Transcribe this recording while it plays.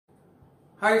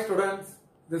Hi students,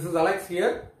 this is Alex here.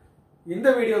 இந்த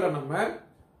வீடியோல நம்ம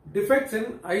defects in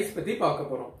eyes பத்தி பார்க்க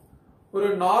போறோம். ஒரு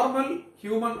normal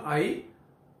human eye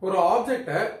ஒரு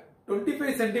ஆப்ஜெக்ட்டை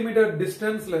 25 cm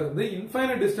டிஸ்டன்ஸ்ல இருந்து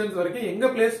infinite distance வரைக்கும் எங்க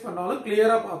பிளேஸ் பண்ணாலும்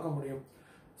கிளியரா பார்க்க முடியும்.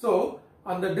 சோ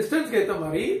அந்த டிஸ்டன்ஸ்க்கு ஏத்த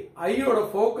மாதிரி ஐயோட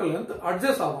focal length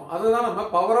adjust ஆகும். அதுதான் நம்ம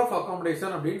power of accommodation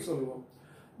அப்படினு சொல்லுவோம்.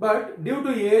 But due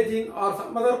to aging or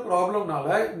some other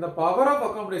problemனால இந்த power of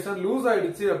accommodation lose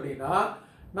ஆயிடுச்சு அப்படினா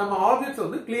நம்ம ஆப்ஜெக்ட்ஸ்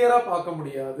வந்து கிளியரா பார்க்க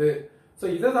முடியாது. சோ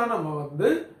இததான் நம்ம வந்து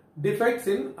defects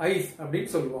in eyes அப்படினு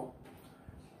சொல்லுவோம்.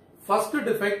 ஃபர்ஸ்ட்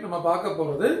டிஃபெக்ட் நம்ம பார்க்க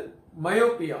போறது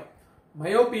myopia.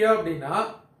 myopia அப்படினா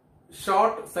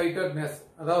short sightedness.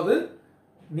 அதாவது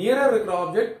நியரா இருக்கிற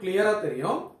ஆப்ஜெக்ட் கிளியரா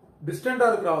தெரியும், டிஸ்டன்டா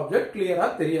இருக்கிற ஆப்ஜெக்ட் கிளியரா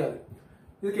தெரியாது.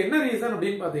 இதுக்கு என்ன ரீசன்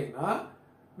அப்படினு பாத்தீங்கன்னா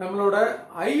நம்மளோட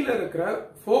ஐல இருக்கிற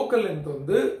ஃபோக்கல் லென்த்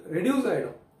வந்து ரெடியூஸ்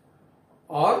ஆயிடும்.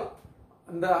 ஆர்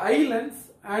அந்த ஐ லென்ஸ்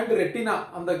அண்ட் ரெட்டினா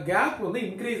அந்த கேப் வந்து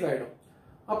இன்க்ரீஸ் ஆயிடும்.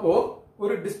 அப்போ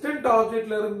ஒரு டிஸ்டன்ட்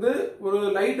ஆப்ஜெக்ட்ல இருந்து ஒரு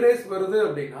லைட் ரேஸ் வருது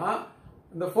அப்படின்னா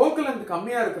இந்த ஃபோக்கல் லென்த்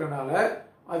கம்மியா இருக்கிறனால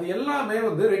அது எல்லாமே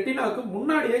வந்து ரெட்டினாக்கு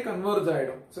முன்னாடியே கன்வர்ஜ்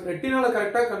ஆயிடும். ஸோ ரெட்டினால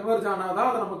கரெக்டா கன்வர்ஜ் ஆனாதான்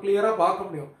அதை நம்ம கிளியரா பார்க்க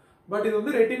முடியும். பட் இது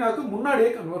வந்து ரெட்டினாக்கு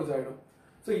முன்னாடியே கன்வர்ஜ் ஆயிடும்.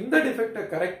 ஸோ இந்த டிஃபெக்டை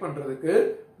கரெக்ட் பண்றதுக்கு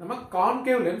நம்ம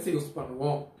கான்கேவ் லென்ஸ் யூஸ்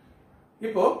பண்ணுவோம்.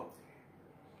 இப்போ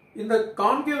இந்த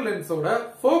கான்கேவ் லென்ஸோட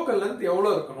ஃபோக்கல் லென்த்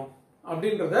எவ்வளவு இருக்கணும்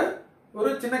அப்படின்றத ஒரு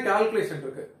சின்ன கால்குலேஷன்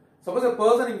இருக்கு. சப்போஸ்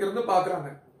பர்சன் இங்க இருந்து பாக்குறாங்க,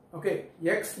 ஓகே,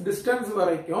 எக்ஸ் டிஸ்டன்ஸ்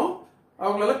வரைக்கும்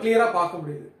அவங்களால கிளியரா பார்க்க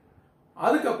முடியுது.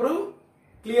 அதுக்கப்புறம்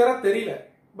கிளியரா தெரியல,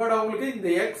 பட் அவங்களுக்கு இந்த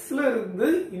எக்ஸ்ல இருந்து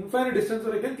இன்ஃபைனைட் டிஸ்டன்ஸ்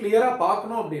வரைக்கும் கிளியரா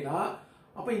பார்க்கணும் அப்படின்னா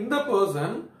அப்ப இந்த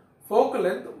பர்சன் ஃபோக்கல்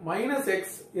லென்த் -x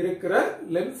இருக்கிற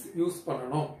லென்ஸ் யூஸ்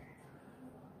பண்ணணும்.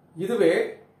 இதுவே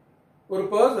ஒரு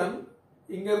பர்சன்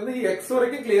இங்க இருந்து எக்ஸ்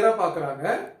வரைக்கும் கிளியரா பாக்குறாங்க,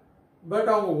 பட்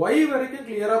அவங்க y வரைக்கும்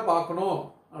கிளியரா பார்க்கணும்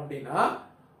அப்படின்னா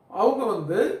அவங்க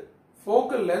வந்து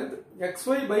focal length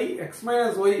xy by x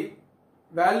minus y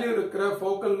value இருக்கிற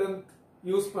ஃபோக்கல் லென்த்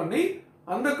யூஸ் பண்ணி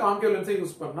அந்த கான்கேவ் லென்ஸை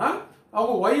யூஸ் பண்ணா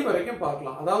அவங்க y வரைக்கும்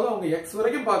பார்க்கலாம். அதாவது அவங்க x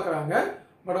வரைக்கும் பார்க்கறாங்க,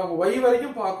 பட் அவங்க y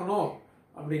வரைக்கும் பார்க்கணும்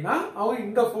அப்படின்னா அவங்க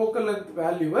இந்த ஃபோக்கல் லென்த்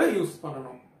வேல்யூவை யூஸ்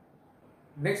பண்ணணும்.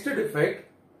 Next defect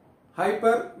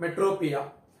hypermetropia.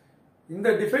 இந்த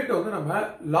டிஃபெக்ட் வந்து நம்ம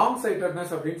லாங்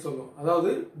சைட்டட்னஸ் அப்படின்னு சொல்லுவோம். அதாவது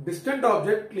டிஸ்டன்ட்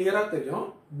ஆப்ஜெக்ட் கிளியரா தெரியும்,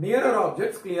 நியரர்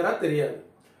ஆப்ஜெக்ட்ஸ் கிளியரா தெரியாது.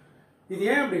 இது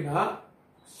ஏன் அப்படின்னா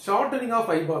ஷார்டனிங்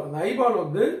ஆஃப் ஐபால், அந்த ஐபால்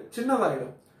வந்து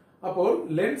சின்னதாயிடும். அப்போ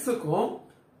லென்ஸுக்கும்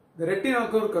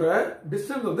ரெட்டினாக்கும் இருக்கிற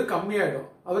டிஸ்டன்ஸ் வந்து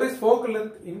கம்மியாயிடும். அதர்வைஸ் ஃபோக்கல்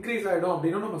லென்த் இன்க்ரீஸ் ஆயிடும்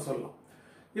அப்படின்னு நம்ம சொல்லலாம்.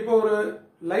 இப்போ ஒரு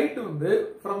லைட் வந்து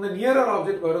ஃப்ரம் த நியரர்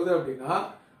ஆப்ஜெக்ட் வருது அப்படின்னா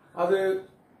அது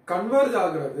கன்வர்ஜ்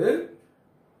ஆகுறது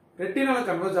ரெட்டினால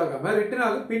கன்வர்ஜ் ஆகாம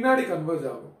ரெட்டினாக்கு பின்னாடி கன்வர்ஜ்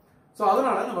ஆகும். ஸோ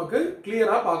அதனால நமக்கு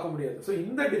கிளியரா பார்க்க முடியாது. ஸோ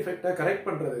இந்த டிஃபெக்டை கரெக்ட்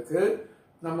பண்றதுக்கு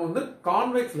நம்ம வந்து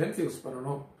கான்வெக்ஸ் லென்ஸ் யூஸ்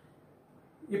பண்ணணும்.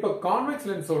 இப்போ கான்வெக்ஸ்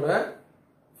லென்ஸோட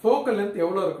ஃபோக்கல் லென்த்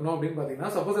எவ்வளவு இருக்கணும் அப்படின்னு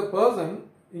பாத்தீங்கன்னா சப்போஸ் பர்சன்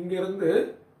இங்க இருந்து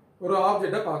ஒரு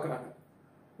ஆப்ஜெக்டை பாக்குறாங்க,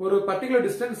 ஒரு பர்டிகுலர்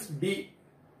டிஸ்டன்ஸ் d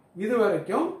இது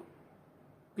வரைக்கும்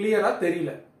கிளியரா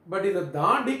தெரியல, பட் இதை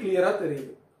தாண்டி கிளியரா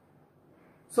தெரியுது.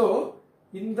 ஸோ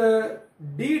இந்த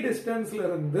d டிஸ்டன்ஸ்ல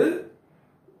இருந்து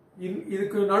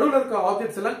இதுக்கு நடுவில் இருக்க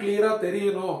ஆப்ஜெக்ட்ஸ் எல்லாம் கிளியரா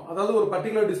தெரியணும், அதாவது ஒரு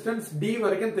பர்டிகுலர் டிஸ்டன்ஸ் d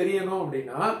வரைக்கும் தெரியணும்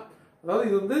அப்படின்னா, அதாவது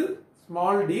இது வந்து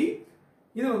ஸ்மால் d,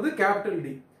 இது வந்து கேபிட்டல் D.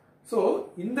 ஸோ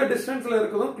இந்த டிஸ்டன்ஸ்ல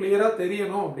இருக்கிறதும் கிளியரா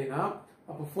தெரியணும் அப்படின்னா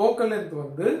அப்போ ஃபோக்கல் லென்த்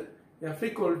வந்து f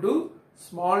equal to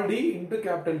small d into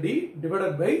capital D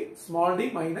divided by small d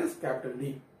minus capital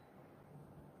D.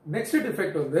 Next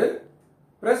defect வந்து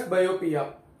presbyopia.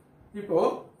 இப்போ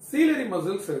சீலரி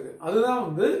மசில்ஸ் இருக்கு, அதுதான்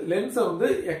வந்து லென்ஸை வந்து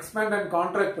எக்ஸ்பேண்ட் அண்ட்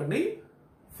கான்ட்ராக்ட் பண்ணி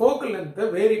ஃபோக்கல் லென்த்தை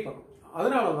வேரி பண்ணும்.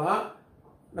 அதனாலதான்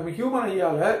நம்ம human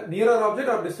ஐயால nearer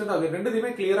object R distant object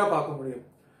ரெண்டுத்தையுமே கிளியரா பார்க்க முடியும்.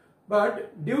 பட்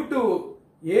டியூ டு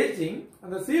ஏஜிங்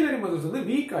அந்த சீலரி மசில்ஸ் வந்து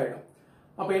வீக் ஆயிடும்.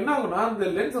 அப்ப என்ன ஆகும்னா அந்த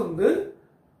லென்ஸ் வந்து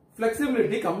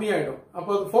பிளெக்சிபிலிட்டி கம்மியாயிடும்.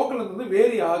 அப்போ ஃபோக்கல் லென்த் வந்து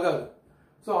வேரி ஆகாது.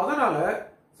 ஸோ அதனால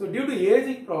டியூ டு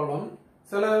ஏஜிங் ப்ராப்ளம்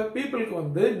சில பீப்புளுக்கு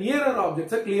வந்து நியரர்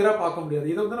ஆப்ஜெக்ட்ஸை கிளியரா பார்க்க முடியாது.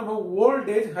 இது வந்து நம்ம ஓல்ட்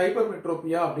ஏஜ்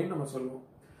ஹைப்பர்மெட்ரோபியா அப்படின்னு நம்ம சொல்லுவோம்.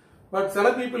 பட் சில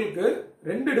பீப்புளுக்கு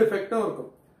ரெண்டு டிஃபெக்டும்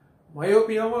இருக்கும்,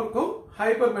 மயோபியாவும் இருக்கும்,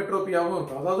 ஹைப்பர்மெட்ரோபியாவும்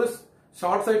இருக்கும். அதாவது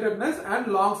short sightedness and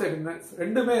long sightedness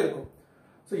ரெண்டுமே இருக்கும்.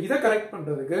 ஸோ இதை கரெக்ட்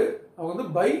பண்றதுக்கு அவங்க வந்து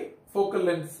பை ஃபோக்கல்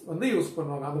லென்ஸ் வந்து யூஸ்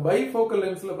பண்ணுவாங்க. அந்த பை ஃபோக்கல்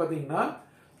லென்ஸ்ல பாத்தீங்கன்னா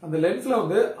அந்த லென்ஸ்ல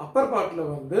வந்து அப்பர் பார்ட்ல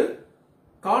வந்து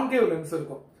கான்கேவ் லென்ஸ்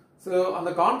இருக்கும். ஸோ அந்த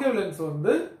கான்கேவ் லென்ஸ்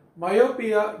வந்து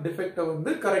மயோபியா டிஃபெக்டை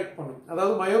வந்து கரெக்ட் பண்ணும்.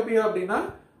 அதாவது மயோபியா அப்படின்னா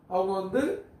அவங்க வந்து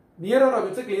நியரர்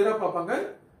ஆப்ஜெக்ட்ஸை கிளியரா பார்ப்பாங்க,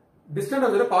 டிஸ்டன்ட்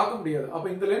ஆப்ஜெக்டை பார்க்க முடியாது. அப்ப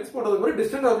இந்த லென்ஸ் போட்டதுக்கு அப்புறம்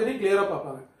டிஸ்டன்ட் ஆப்ஜெக்டையும் கிளியரா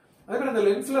பார்ப்பாங்க. அதுக்கு அந்த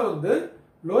லென்ஸ்ல வந்து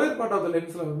லோயர் பார்ட் ஆஃப் த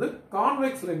லென்ஸ்ல வந்து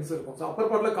கான்வெக்ஸ் லென்ஸ் இருக்கும். ஸோ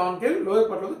அப்பர் பார்ட்ல கான்கேவ், லோயர்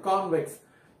பார்ட்ல வந்து கான்வெக்ஸ்.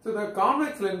 ஸோ இந்த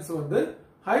கான்வெக்ஸ் லென்ஸ் வந்து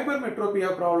hypermetropia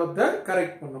ப்ராப்ளத்தை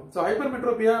கரெக்ட் பண்ணும். ஸோ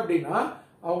hypermetropia அப்படின்னா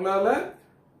அவங்களால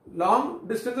லாங்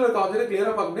டிஸ்டன்ஸ்ல இருக்க ஆப்ஜெக்ட்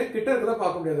கிளியரா பார்க்க முடியாது, கிட்ட இருக்கிறத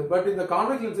பார்க்க முடியாது. பட் இந்த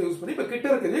கான்வெக்ஸ் லென்ஸ் யூஸ் பண்ணி இப்ப கிட்ட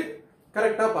இருக்கிறது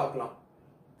கரெக்டா பார்க்கலாம்.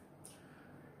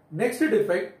 Next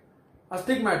defect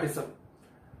astigmatism.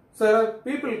 ஸோ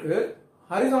பீப்புளுக்கு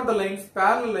ஹரிசாண்டல் லைன்ஸ்,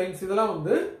 பேரலல் லைன்ஸ் இதெல்லாம்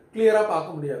வந்து கிளியரா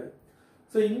பார்க்க முடியாது.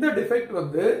 ஸோ இந்த டிஃபெக்ட்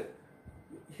வந்து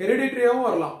ஹெரிடிட்ரியாவும்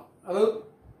வரலாம். அதாவது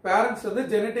பேரண்ட்ஸ் வந்து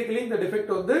ஜெனட்டிக்கலி இந்த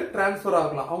டிஃபெக்ட் வந்து டிரான்ஸ்ஃபர்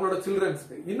ஆகலாம் அவங்களோட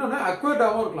சில்ட்ரன்ஸ்க்கு. இன்னொன்னு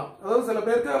அக்வர்டாகவும் இருக்கலாம். அதாவது சில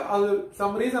பேருக்கு அது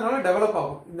சம் ரீசனால டெவலப்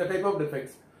ஆகும் இந்த டைப் ஆஃப்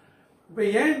டிஃபெக்ட்ஸ். இப்போ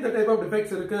ஏன் இந்த டைப் ஆஃப்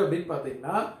டிஃபெக்ட்ஸ் இருக்கு அப்படின்னு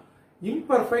பாத்தீங்கன்னா,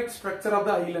 imperfect structure of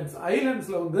the islands.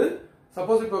 ஐலண்ட்ஸ்ல வந்து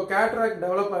சப்போஸ் இப்போ கேட்ராக்ட்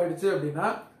டெவலப் ஆயிடுச்சு அப்படின்னா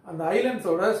அந்த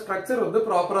ஐலண்ட்ஸோட ஸ்ட்ரக்சர் வந்து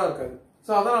ப்ராப்பரா இருக்காது.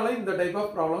 ஸோ அதனால இந்த டைப்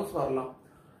ஆஃப் ப்ராப்ளம்ஸ் வரலாம்.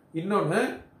 இன்னொன்னு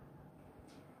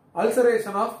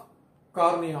ulceration of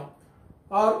cornea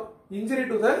R injury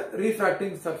to the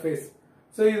refracting surface.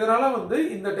 So இதனால வந்து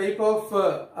இந்த டைப் ஆஃப்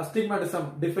அஸ்டிக்மாட்டிசம்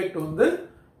டிஃபெக்ட் வந்து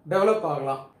டெவலப்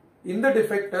ஆகலாம். இந்த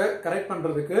டிஃபெக்டை கரெக்ட்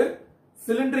பண்றதுக்கு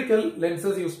சிலிண்ட்ரிக்கல்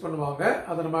லென்சஸ் யூஸ் பண்ணுவாங்க.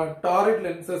 அதை நம்ம டாரிட்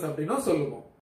லென்சஸ் அப்படின்னு சொல்லுவோம்.